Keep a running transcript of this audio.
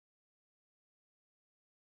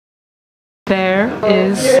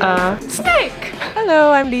is a snake.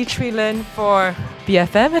 Hello, I'm Lynn for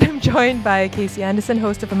BFM, and I'm joined by Casey Anderson,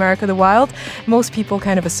 host of America the Wild. Most people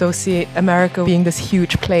kind of associate America being this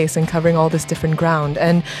huge place and covering all this different ground.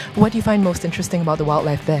 And what do you find most interesting about the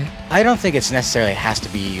wildlife there? I don't think it's necessarily has to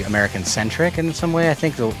be American-centric in some way. I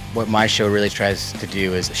think what my show really tries to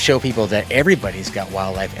do is show people that everybody's got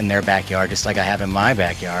wildlife in their backyard, just like I have in my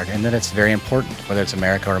backyard, and that it's very important, whether it's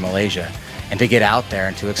America or Malaysia. And to get out there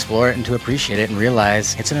and to explore it and to appreciate it and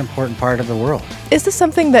realize it's an important part of the world. Is this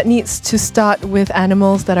something that needs to start with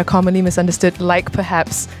animals that are commonly misunderstood, like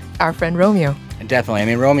perhaps our friend Romeo? Definitely. I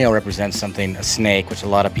mean, Romeo represents something, a snake, which a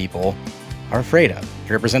lot of people are afraid of.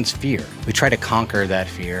 It represents fear. We try to conquer that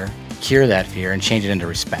fear, cure that fear, and change it into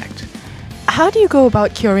respect. How do you go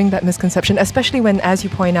about curing that misconception, especially when, as you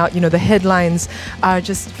point out, the headlines are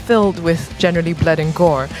just filled with generally blood and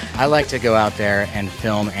gore? I like to go out there and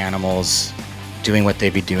film animals doing what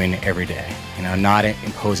they'd be doing every day. Not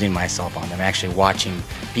imposing myself on them, actually watching,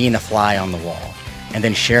 being a fly on the wall, and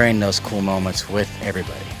then sharing those cool moments with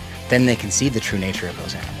everybody. Then they can see the true nature of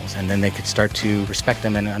those animals, and then they could start to respect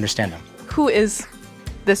them and understand them. Who is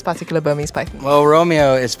this particular Burmese python? Well,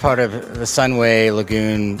 Romeo is part of the Sunway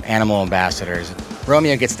Lagoon Animal Ambassadors.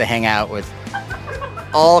 Romeo gets to hang out with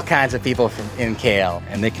all kinds of people in KL,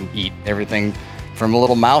 and they can eat everything from a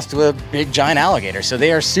little mouse to a big giant alligator, so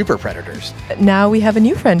they are super predators. Now we have a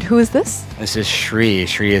new friend. Who is this? This is Chwi.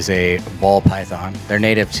 Chwi is a ball python. They're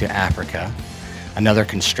native to Africa. Another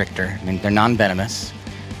constrictor. I mean, they're non-venomous,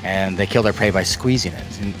 and they kill their prey by squeezing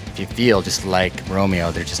it. And if you feel just like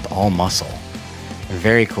Romeo, they're just all muscle. A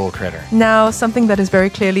very cool critter. Now, something that is very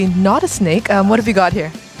clearly not a snake. What have you got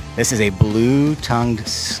here? This is a blue-tongued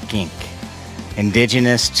skink,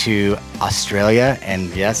 indigenous to Australia. And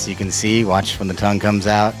yes, you can see, watch when the tongue comes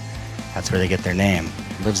out, that's where they get their name.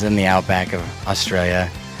 Lives in the outback of Australia.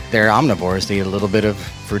 They're omnivores. They eat a little bit of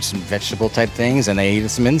fruits and vegetable type things, and they eat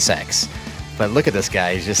some insects. But look at this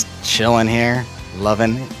guy. He's just chilling here,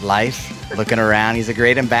 loving life, looking around. He's a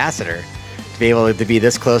great ambassador. To be able to be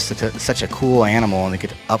this close to such a cool animal and to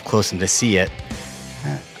get up close and to see it,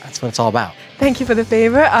 that's what it's all about. Thank you for the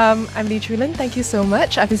favor. I'm Lynn. Thank you so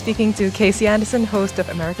much. I've been speaking to Casey Anderson, host of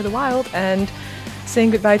America the Wild, and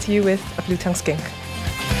saying goodbye to you with a blue-tongued skink.